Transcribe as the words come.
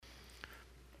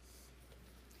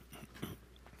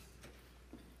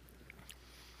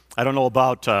I don't know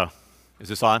about, is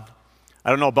this on? I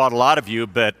don't know about a lot of you,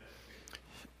 but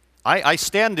I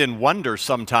stand in wonder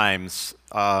sometimes.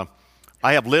 I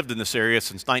have lived in this area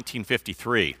since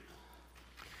 1953.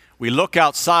 We look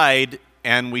outside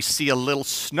and we see a little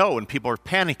snow and people are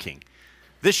panicking.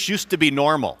 This used to be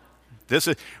normal.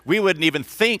 We wouldn't even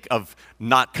think of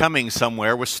not coming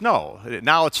somewhere with snow.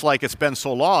 Now it's like it's been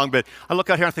so long, but I look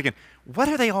out here and I'm thinking, what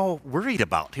are they all worried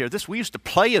about here? We used to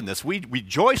play in this. We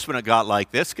rejoiced when it got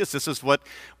like this because this is where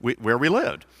we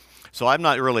lived. So I'm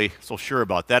not really so sure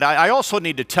about that. I also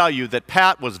need to tell you that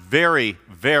Pat was very,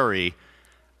 very,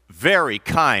 very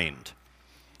kind.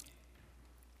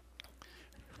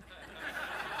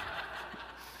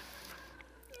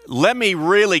 Let me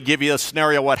really give you a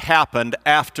scenario what happened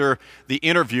after the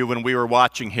interview when we were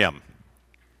watching him.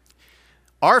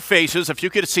 Our faces, if you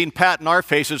could have seen Pat and our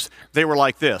faces, they were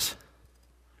like this.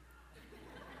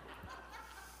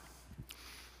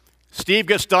 Steve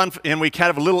gets done, and we kind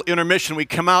of have a little intermission. We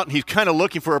come out, and he's kind of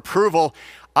looking for approval.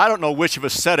 I don't know which of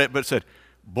us said it, but said,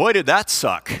 boy, did that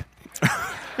suck.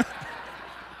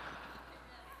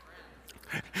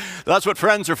 That's what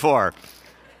friends are for.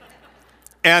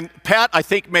 And Pat, I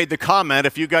think, made the comment,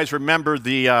 if you guys remember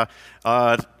the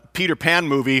Peter Pan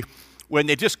movie, when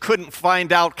they just couldn't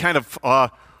find out kind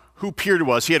of who Peter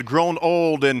was. He had grown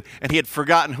old, and he had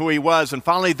forgotten who he was. And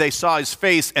finally, they saw his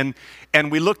face, and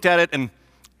we looked at it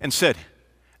and said,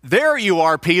 there you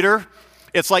are, Peter.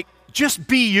 It's like, just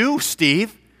be you,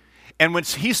 Steve. And when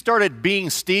he started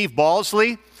being Steve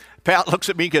Balsley, Pat looks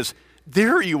at me and goes,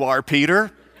 there you are,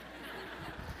 Peter.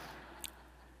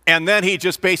 And then he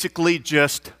just basically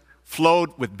just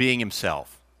flowed with being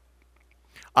himself.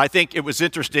 I think it was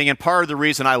interesting, and part of the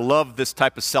reason I love this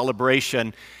type of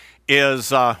celebration is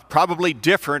probably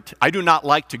different. I do not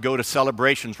like to go to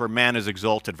celebrations where man is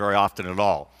exalted very often at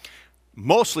all.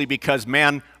 Mostly because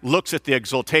man looks at the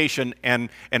exaltation and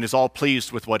is all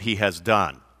pleased with what he has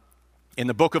done. In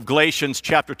the book of Galatians,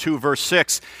 chapter 2, verse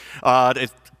 6,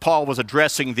 Paul was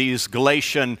addressing these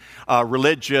Galatian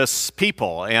religious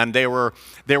people, and they were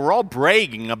all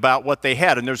bragging about what they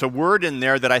had. And there's a word in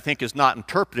there that I think is not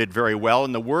interpreted very well,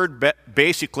 and the word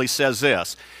basically says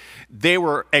this. They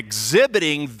were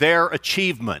exhibiting their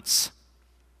achievements.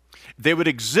 They would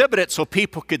exhibit it so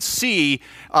people could see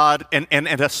and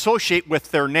associate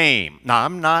with their name. Now,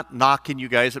 I'm not knocking you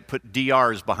guys that put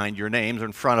DRs behind your names or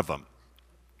in front of them,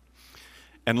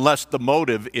 unless the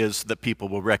motive is that people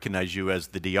will recognize you as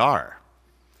the DR.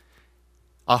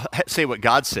 I'll say what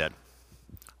God said.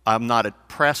 I'm not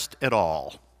impressed at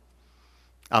all.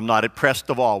 I'm not impressed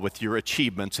at all with your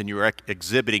achievements and your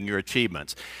exhibiting your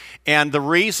achievements. And the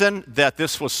reason that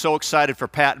this was so excited for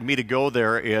Pat and me to go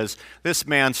there is this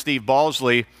man, Steve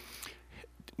Balsley,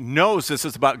 knows this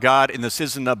is about God and this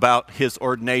isn't about his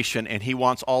ordination, and he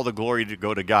wants all the glory to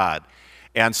go to God.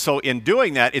 And so in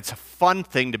doing that, it's a fun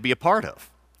thing to be a part of,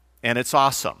 and it's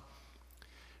awesome.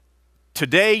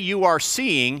 Today you are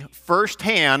seeing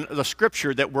firsthand the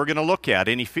scripture that we're going to look at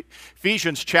in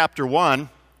Ephesians chapter 1,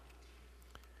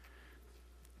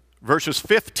 verses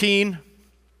 15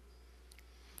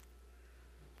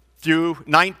 through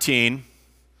 19.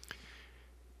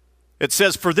 It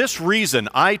says, for this reason,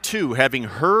 I too, having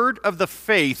heard of the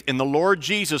faith in the Lord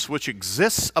Jesus which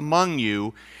exists among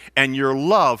you, and your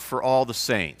love for all the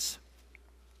saints.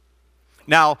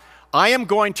 Now, I am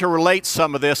going to relate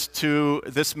some of this to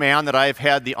this man that I have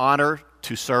had the honor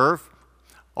to serve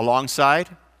alongside.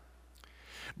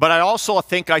 But I also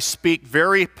think I speak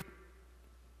very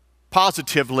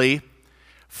positively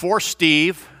for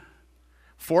Steve,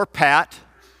 for Pat,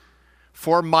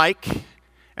 for Mike,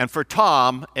 and for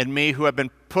Tom and me, who have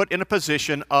been put in a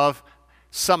position of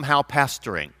somehow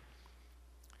pastoring.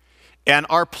 And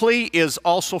our plea is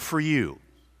also for you.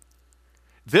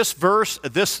 This verse,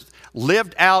 this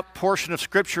lived out portion of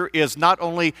Scripture is not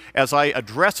only as I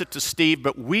address it to Steve,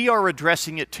 but we are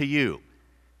addressing it to you.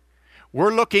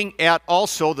 We're looking at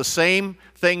also the same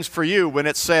things for you when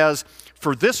it says,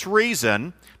 for this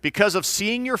reason, because of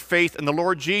seeing your faith in the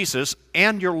Lord Jesus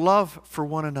and your love for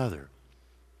one another.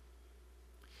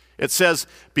 It says,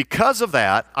 because of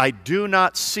that, I do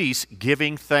not cease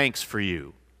giving thanks for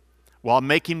you, while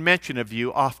making mention of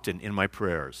you often in my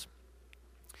prayers,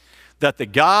 that the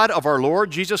God of our Lord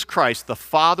Jesus Christ, the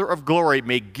Father of glory,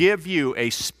 may give you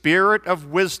a spirit of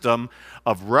wisdom,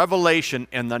 of revelation,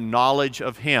 and the knowledge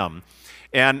of him.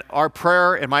 And our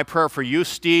prayer, and my prayer for you,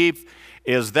 Steve,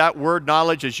 is that word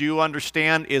knowledge, as you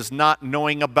understand, is not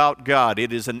knowing about God.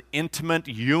 It is an intimate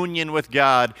union with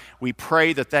God. We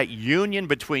pray that that union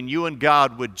between you and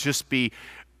God would just be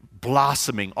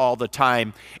blossoming all the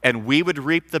time, and we would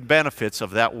reap the benefits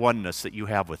of that oneness that you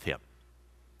have with him.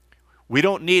 We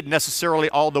don't need necessarily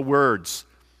all the words,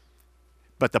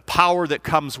 but the power that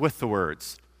comes with the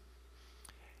words.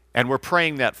 And we're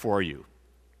praying that for you.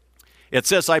 It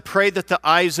says, I pray that the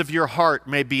eyes of your heart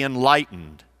may be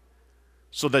enlightened,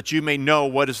 so that you may know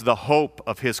what is the hope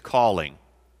of his calling.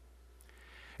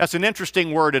 That's an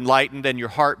interesting word, enlightened, and your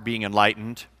heart being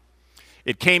enlightened.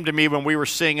 It came to me when we were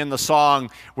singing the song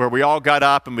where we all got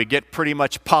up and we get pretty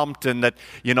much pumped, and that,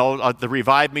 the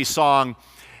Revive Me song,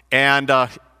 and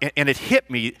it hit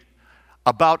me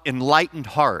about enlightened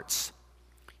hearts.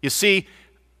 You see,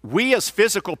 we as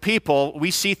physical people,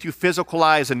 we see through physical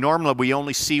eyes, and normally we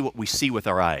only see what we see with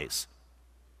our eyes.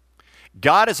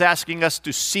 God is asking us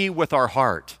to see with our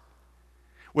heart,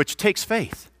 which takes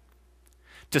faith.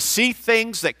 To see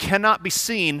things that cannot be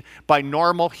seen by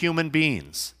normal human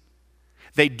beings.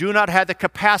 They do not have the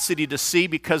capacity to see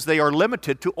because they are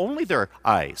limited to only their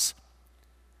eyes.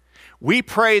 We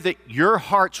pray that your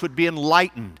hearts would be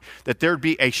enlightened, that there would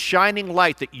be a shining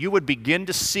light, that you would begin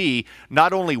to see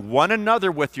not only one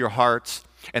another with your hearts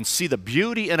and see the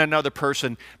beauty in another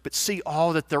person, but see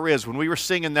all that there is. When we were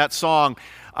singing that song,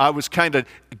 I was kind of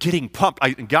getting pumped.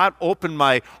 God opened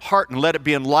my heart and let it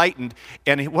be enlightened.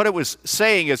 And what it was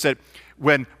saying is that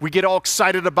when we get all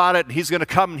excited about it, and he's going to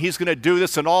come and he's going to do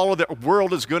this, and all of the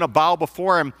world is going to bow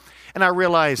before him. And I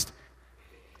realized,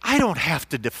 I don't have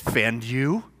to defend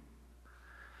you.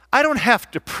 I don't have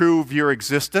to prove your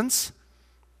existence.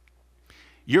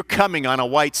 You're coming on a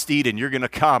white steed, and you're going to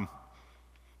come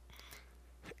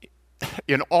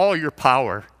in all your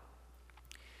power.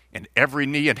 And every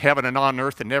knee in heaven and on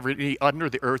earth and every knee under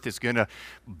the earth is going to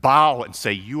bow and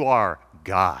say, you are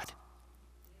God.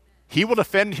 He will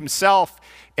defend himself,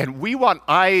 and we want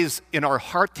eyes in our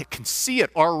heart that can see it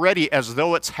already as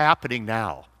though it's happening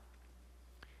now.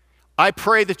 I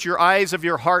pray that your eyes of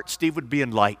your heart, Steve, would be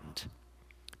enlightened.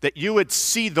 That you would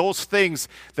see those things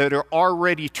that are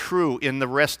already true in the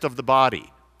rest of the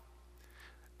body.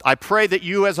 I pray that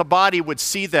you as a body would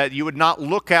see that. You would not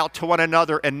look out to one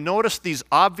another and notice these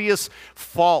obvious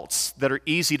faults that are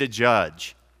easy to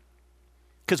judge.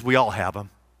 Because we all have them.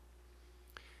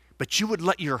 But you would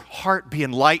let your heart be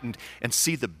enlightened and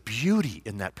see the beauty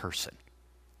in that person.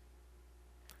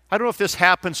 I don't know if this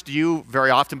happens to you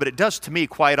very often, but it does to me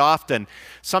quite often.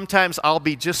 Sometimes I'll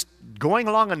be just going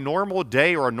along a normal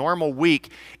day or a normal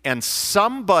week, and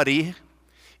somebody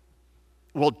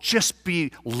will just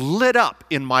be lit up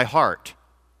in my heart.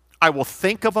 I will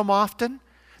think of them often.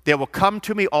 They will come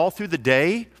to me all through the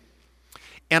day,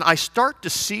 and I start to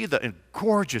see the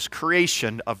gorgeous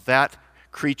creation of that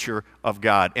creature of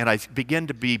God, and I begin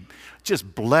to be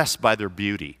just blessed by their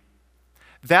beauty.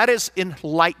 That is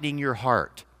enlightening your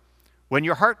heart. When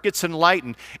your heart gets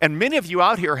enlightened, and many of you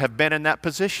out here have been in that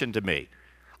position to me.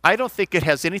 I don't think it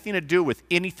has anything to do with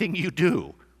anything you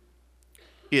do.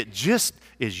 It just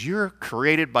is you're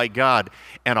created by God,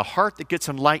 and a heart that gets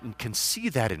enlightened can see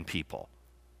that in people.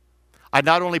 I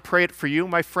not only pray it for you,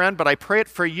 my friend, but I pray it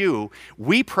for you.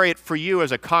 We pray it for you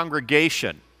as a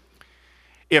congregation.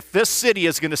 If this city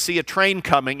is going to see a train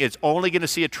coming, it's only going to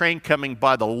see a train coming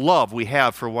by the love we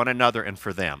have for one another and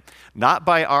for them. Not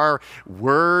by our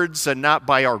words, and not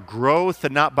by our growth,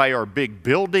 and not by our big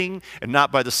building, and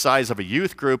not by the size of a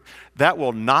youth group. That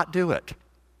will not do it.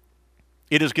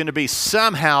 It is going to be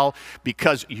somehow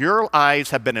because your eyes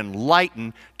have been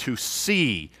enlightened to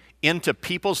see into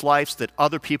people's lives that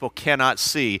other people cannot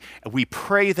see. And we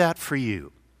pray that for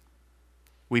you.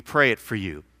 We pray it for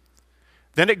you.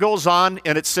 Then it goes on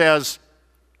and it says,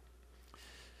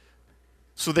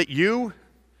 so that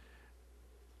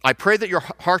I pray that your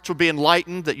hearts will be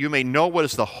enlightened, that you may know what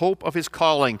is the hope of his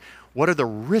calling, what are the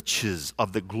riches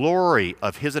of the glory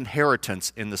of his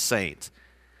inheritance in the saints.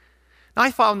 Now,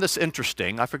 I found this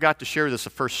interesting. I forgot to share this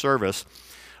at first service.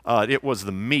 It was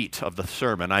the meat of the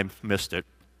sermon. I missed it.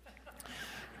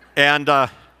 And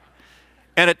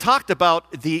it talked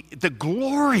about the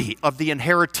glory of the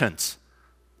inheritance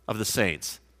of the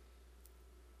saints.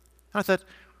 And I thought,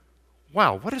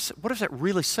 wow, what is that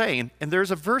really saying? And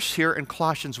there's a verse here in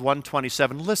Colossians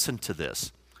 1:27. Listen to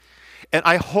this. And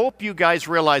I hope you guys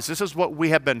realize this is what we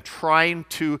have been trying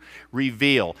to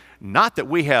reveal. Not that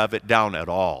we have it down at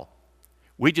all.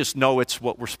 We just know it's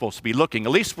what we're supposed to be looking.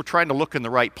 At least we're trying to look in the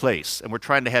right place, and we're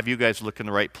trying to have you guys look in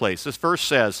the right place. This verse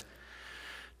says,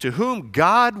 to whom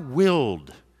God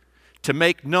willed to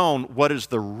make known what is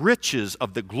the riches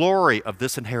of the glory of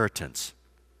this inheritance.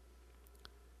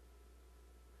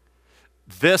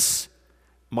 This,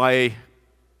 my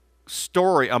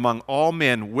story among all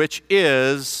men, which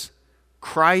is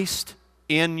Christ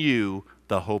in you,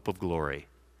 the hope of glory.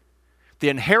 The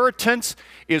inheritance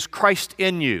is Christ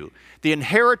in you. The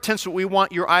inheritance that we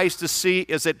want your eyes to see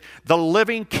is that the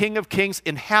living King of Kings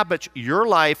inhabits your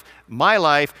life, my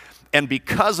life, and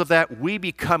because of that, we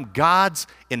become God's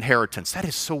inheritance. That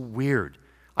is so weird.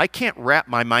 I can't wrap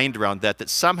my mind around that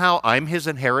somehow I'm his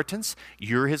inheritance,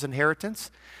 you're his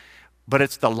inheritance. But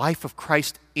it's the life of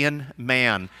Christ in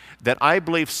man that I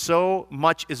believe so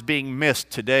much is being missed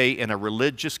today in a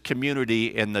religious community,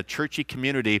 in the churchy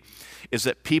community, is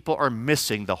that people are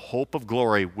missing the hope of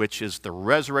glory, which is the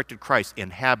resurrected Christ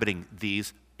inhabiting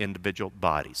these individual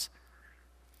bodies.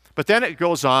 But then it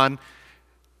goes on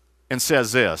and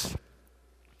says this,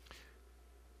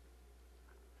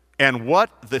 and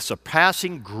what the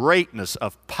surpassing greatness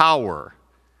of power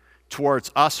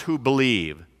towards us who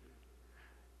believe,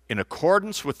 in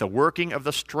accordance with the working of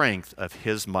the strength of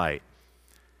his might.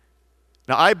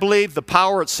 Now, I believe the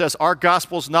power, it says, our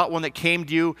gospel is not one that came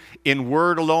to you in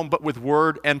word alone, but with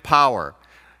word and power.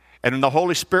 And then the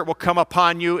Holy Spirit will come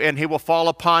upon you, and he will fall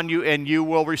upon you, and you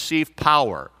will receive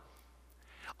power.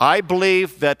 I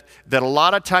believe that a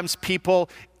lot of times people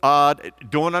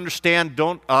don't understand,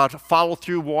 don't follow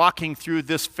through, walking through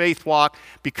this faith walk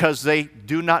because they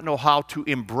do not know how to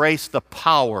embrace the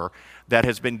power that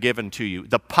has been given to you.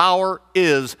 The power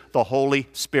is the Holy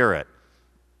Spirit.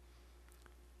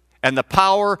 And the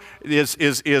power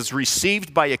is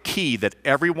received by a key that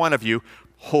every one of you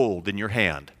hold in your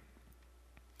hand.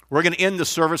 We're going to end the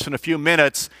service in a few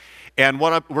minutes, and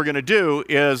what we're going to do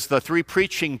is the three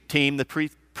preaching team, the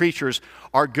preachers,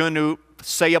 are going to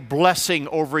say a blessing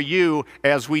over you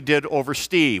as we did over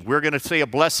Steve. We're going to say a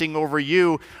blessing over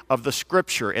you of the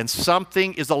Scripture, and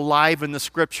something is alive in the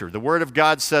Scripture. The Word of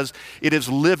God says it is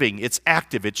living, it's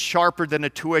active, it's sharper than a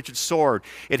two-edged sword.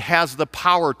 It has the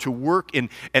power to work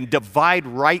in and divide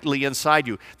rightly inside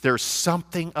you. There's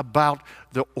something about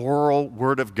the oral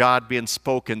Word of God being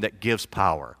spoken that gives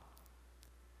power.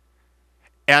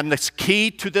 And the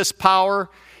key to this power,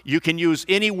 you can use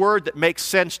any word that makes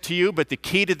sense to you, but the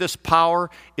key to this power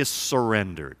is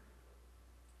surrender.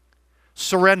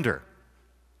 Surrender.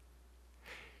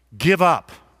 Give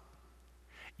up.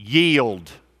 Yield.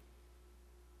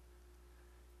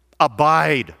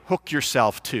 Abide. Hook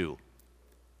yourself to.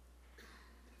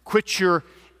 Quit your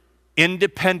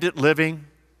independent living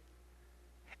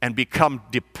and become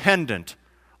dependent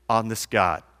on this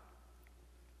God.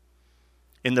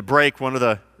 In the break, one of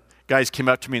the guys came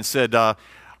up to me and said,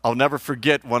 I'll never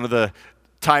forget one of the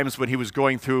times when he was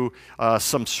going through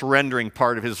some surrendering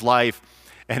part of his life,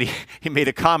 and he made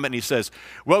a comment, and he says,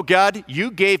 well, God,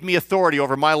 you gave me authority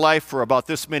over my life for about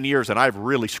this many years, and I've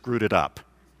really screwed it up.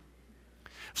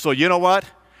 So you know what?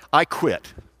 I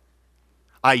quit.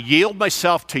 I yield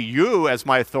myself to you as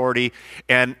my authority,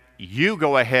 and you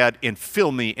go ahead and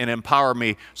fill me and empower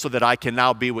me so that I can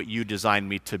now be what you designed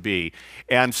me to be.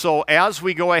 And so as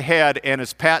we go ahead, and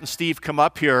as Pat and Steve come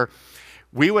up here,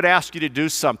 we would ask you to do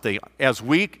something. As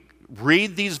we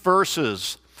read these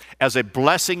verses as a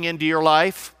blessing into your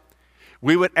life,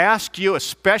 we would ask you,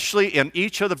 especially in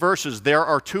each of the verses, there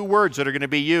are two words that are going to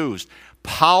be used,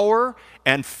 power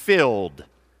and filled.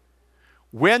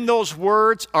 When those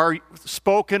words are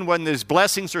spoken, when these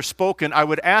blessings are spoken, I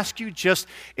would ask you just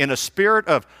in a spirit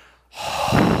of,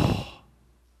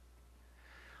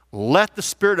 let the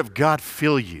Spirit of God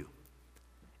fill you,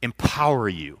 empower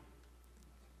you,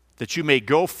 that you may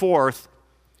go forth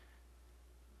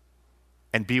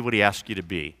and be what he asked you to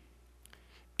be.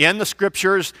 In the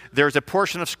Scriptures, there's a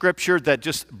portion of Scripture that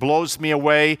just blows me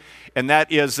away, and that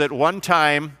is that one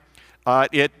time,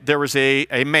 there was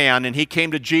a man, and he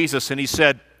came to Jesus, and he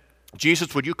said,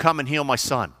 Jesus, would you come and heal my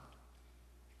son?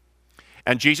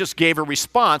 And Jesus gave a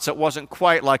response that wasn't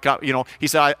quite like, he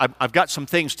said, I've got some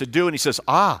things to do. And he says,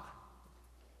 He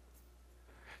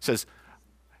says,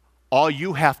 all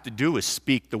you have to do is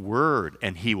speak the word,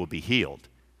 and he will be healed.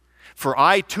 For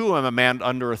I, too, am a man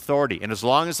under authority. And as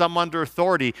long as I'm under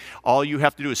authority, all you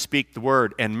have to do is speak the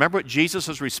word. And remember what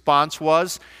Jesus' response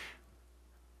was?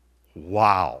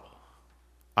 Wow.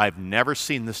 I've never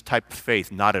seen this type of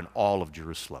faith, not in all of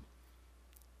Jerusalem.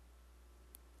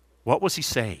 What was he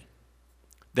saying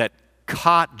that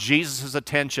caught Jesus'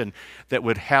 attention that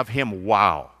would have him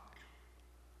wow?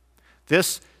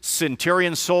 This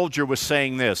centurion soldier was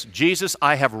saying this, Jesus,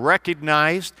 I have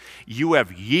recognized you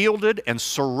have yielded and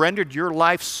surrendered your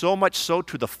life so much so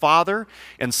to the Father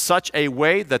in such a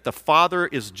way that the Father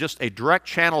is just a direct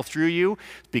channel through you.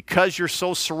 Because you're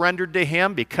so surrendered to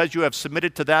him, because you have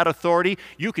submitted to that authority,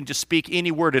 you can just speak any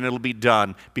word and it'll be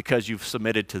done because you've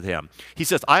submitted to him. He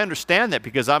says, I understand that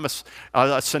because I'm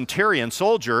a centurion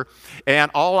soldier,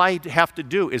 and all I have to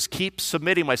do is keep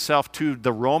submitting myself to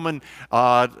the Roman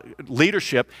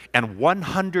leadership, and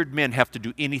 100 men have to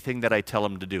do anything that I tell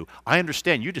them to do. I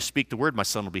understand. You just speak the word, my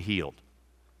son will be healed.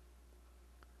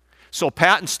 So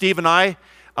Pat and Steve and I,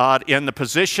 in the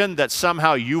position that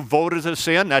somehow you voted us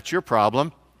in, that's your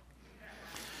problem.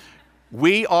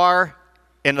 We are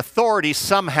an authority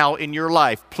somehow in your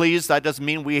life. Please, that doesn't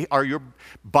mean we are your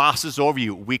bosses over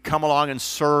you. We come along and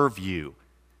serve you.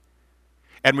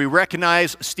 And we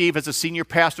recognize Steve as a senior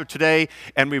pastor today,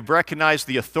 and we recognize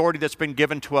the authority that's been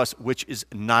given to us, which is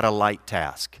not a light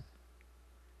task.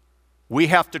 We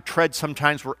have to tread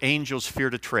sometimes where angels fear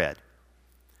to tread.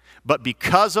 But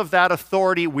because of that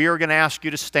authority, we are going to ask you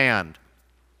to stand.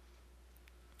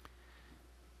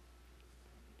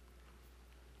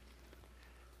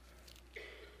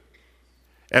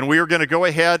 And we are going to go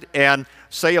ahead and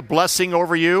say a blessing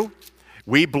over you.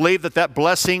 We believe that that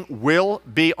blessing will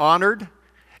be honored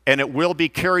and it will be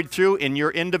carried through in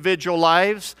your individual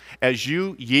lives as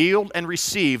you yield and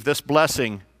receive this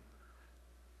blessing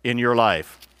in your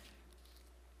life.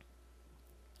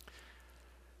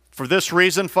 For this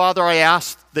reason, Father, I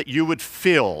ask that you would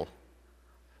fill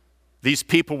these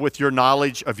people with your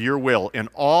knowledge of your will in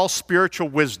all spiritual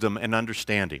wisdom and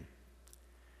understanding,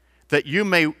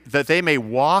 that they may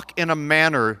walk in a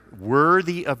manner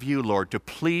worthy of you, Lord, to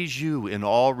please you in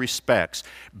all respects,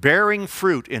 bearing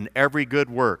fruit in every good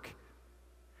work,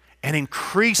 and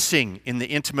increasing in the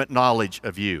intimate knowledge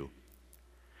of you,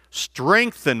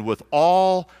 strengthened with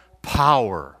all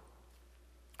power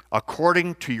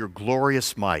according to your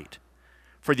glorious might,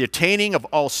 for the attaining of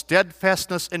all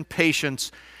steadfastness and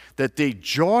patience, that they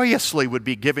joyously would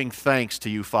be giving thanks to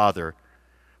you, Father,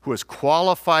 who has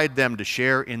qualified them to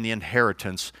share in the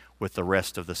inheritance with the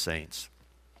rest of the saints.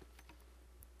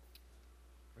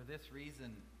 For this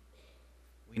reason,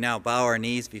 we now bow our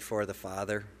knees before the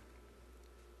Father,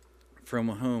 from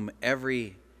whom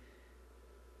every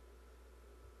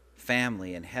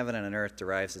family in heaven and on earth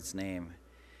derives its name,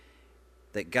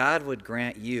 that God would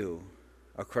grant you,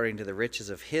 according to the riches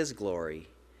of his glory,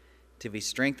 to be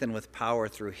strengthened with power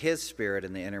through his Spirit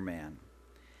in the inner man,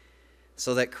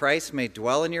 so that Christ may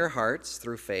dwell in your hearts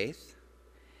through faith,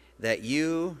 that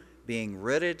you, being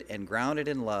rooted and grounded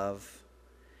in love,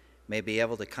 may be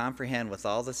able to comprehend with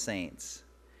all the saints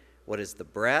what is the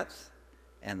breadth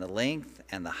and the length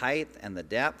and the height and the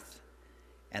depth,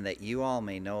 and that you all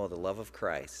may know the love of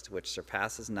Christ, which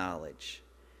surpasses knowledge,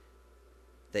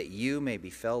 that you may be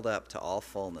filled up to all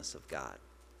fullness of God.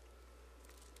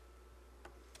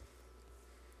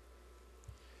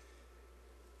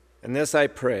 And this I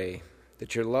pray,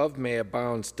 that your love may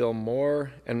abound still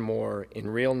more and more in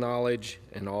real knowledge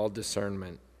and all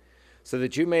discernment, so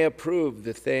that you may approve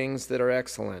the things that are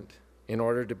excellent, in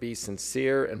order to be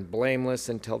sincere and blameless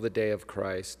until the day of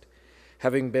Christ,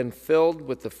 having been filled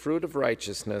with the fruit of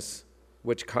righteousness,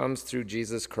 which comes through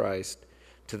Jesus Christ,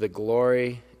 to the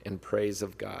glory and praise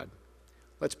of God.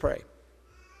 Let's pray.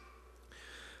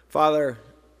 Father,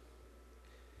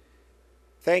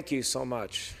 thank you so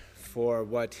much for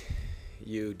what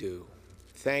you do.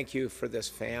 Thank you for this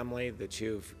family that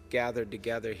you've gathered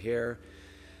together here,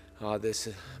 this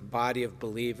body of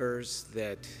believers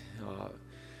that,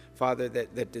 Father,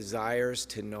 that desires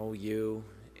to know you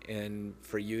and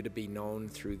for you to be known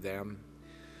through them.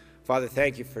 Father,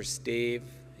 thank you for Steve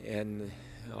and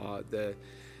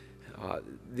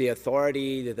the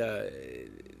authority,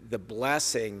 the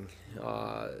blessing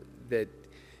that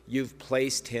you've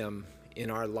placed him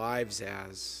in our lives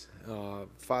as.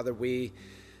 Father, we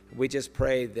just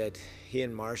pray that he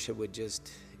and Marcia would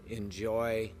just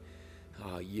enjoy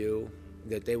you,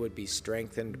 that they would be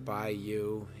strengthened by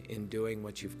you in doing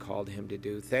what you've called him to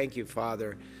do. Thank you,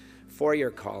 Father, for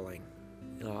your calling.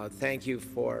 Thank you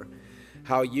for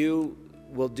how you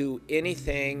will do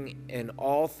anything and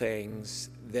all things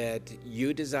that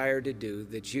you desire to do,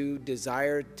 that you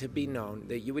desire to be known,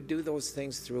 that you would do those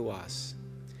things through us.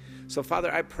 So,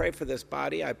 Father, I pray for this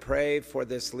body. I pray for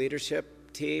this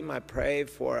leadership team. I pray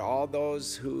for all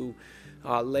those who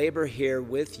labor here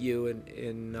with you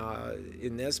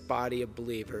in this body of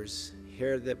believers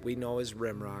here that we know as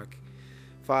Rimrock.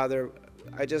 Father,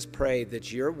 I just pray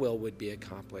that your will would be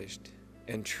accomplished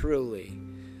and truly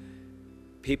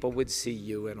people would see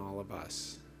you in all of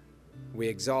us. We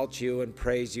exalt you and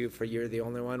praise you, for you're the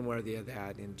only one worthy of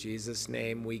that. In Jesus'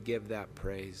 name we give that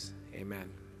praise. Amen.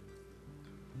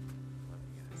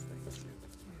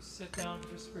 Sit down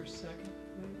just for a second,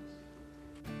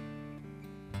 please.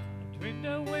 I dreamed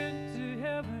I went to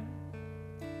heaven.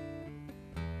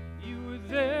 You were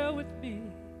there with me.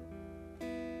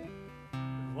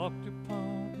 I walked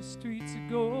upon the streets of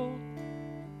gold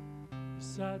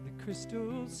beside the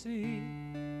crystal sea.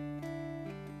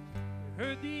 I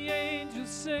heard the angels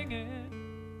singing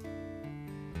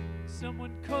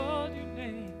someone called your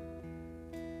name.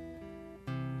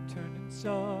 You turned and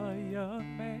saw a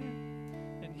young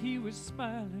man, and he was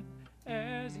smiling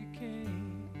as he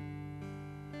came.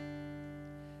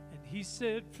 And he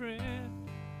said, friend,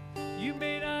 you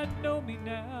may not know me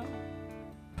now.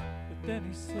 But then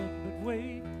he said, but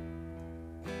wait,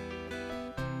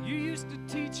 you used to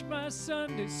teach my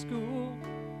Sunday school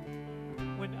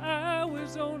when I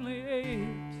was only 8.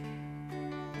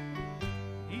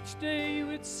 Each day you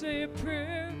would say a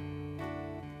prayer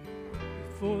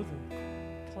before the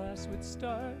class would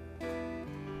start.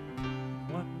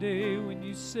 One day when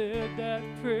you said that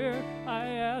prayer, I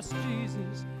asked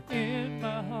Jesus in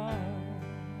my heart.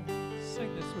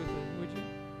 Sing this with me, would you?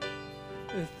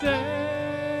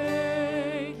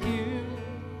 Thank you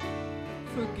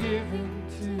for giving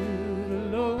to the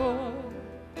Lord.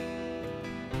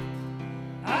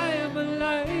 I am a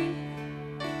life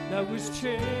that was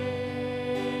changed.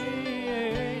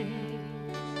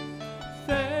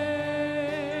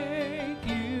 Thank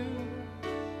you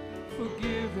for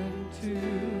giving to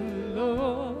the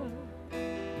Lord.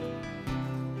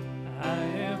 I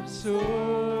am so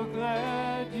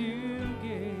glad you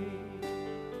gave.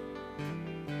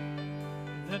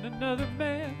 Then another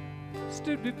man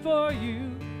stood before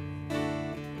you,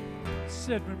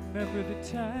 said, remember the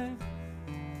time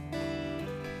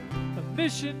a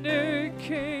missionary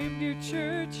came to your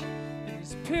church and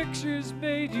his pictures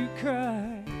made you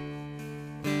cry.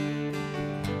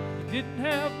 You didn't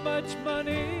have much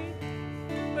money,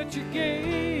 but you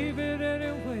gave it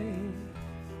anyway.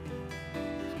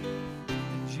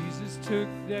 And Jesus took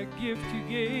that gift you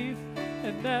gave,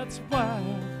 and that's why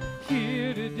I'm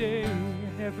here today.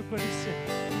 And everybody said,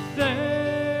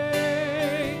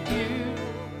 thank you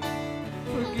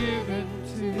for giving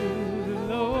to the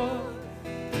Lord.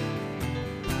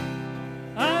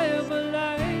 I am a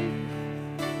life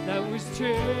that was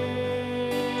changed.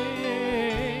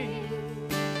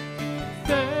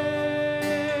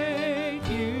 Thank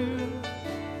you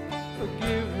for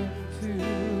giving to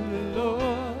the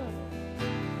Lord.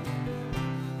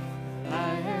 I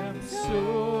am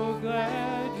so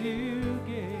glad you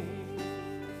gave.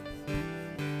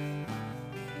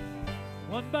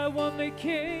 One by one they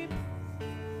came,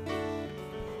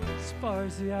 as far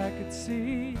as the eye could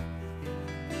see.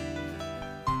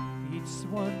 Each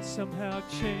one somehow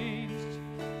changed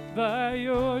by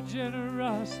your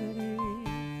generosity.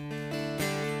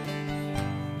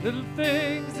 Little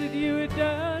things that you had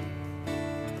done,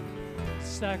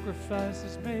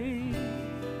 sacrifices made,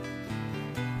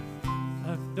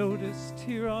 unnoticed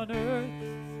here on earth,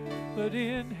 but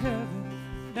in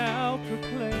heaven now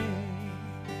proclaim.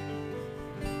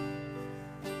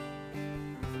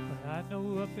 But I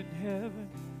know up in heaven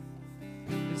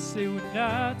they say we're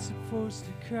not supposed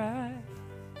to cry.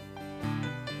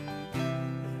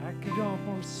 I could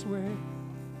almost swear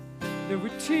there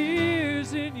were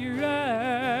tears in your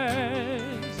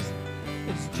eyes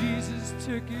as Jesus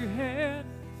took your hand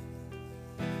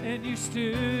and you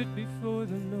stood before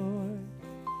the Lord.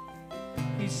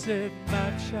 He said,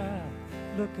 my child,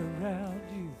 look around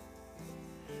you.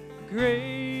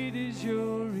 Great is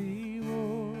your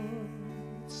reward.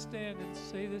 Stand and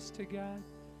say this to God.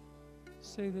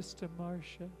 Say this to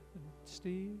Marcia and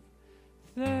Steve.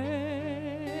 Thank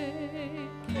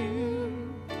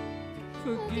you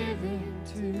for giving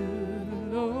to the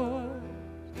Lord.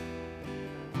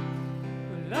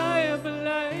 Well, I am a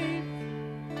life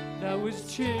that was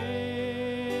changed.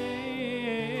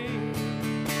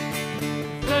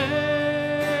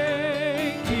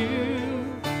 Thank you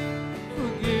for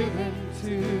giving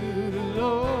to the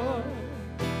Lord.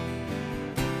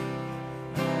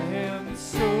 I am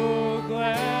so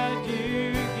glad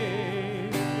you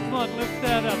gave. Come on, lift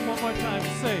that up one more time.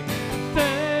 Say,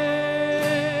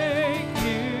 thank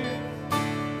you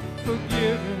for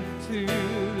giving to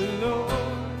the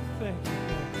Lord. Thank you.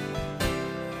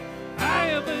 I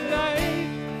am a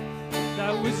life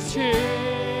that was changed.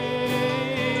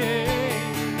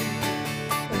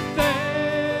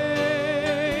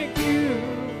 Thank you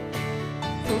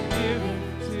for giving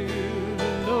to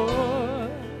the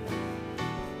Lord.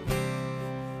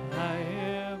 I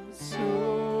am so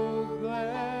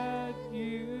glad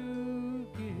you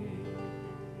gave.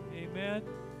 Amen.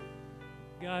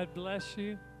 God bless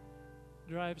you.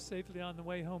 Drive safely on the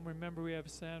way home. Remember, we have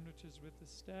sandwiches with the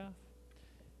staff.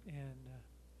 And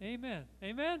amen.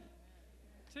 Amen.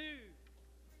 2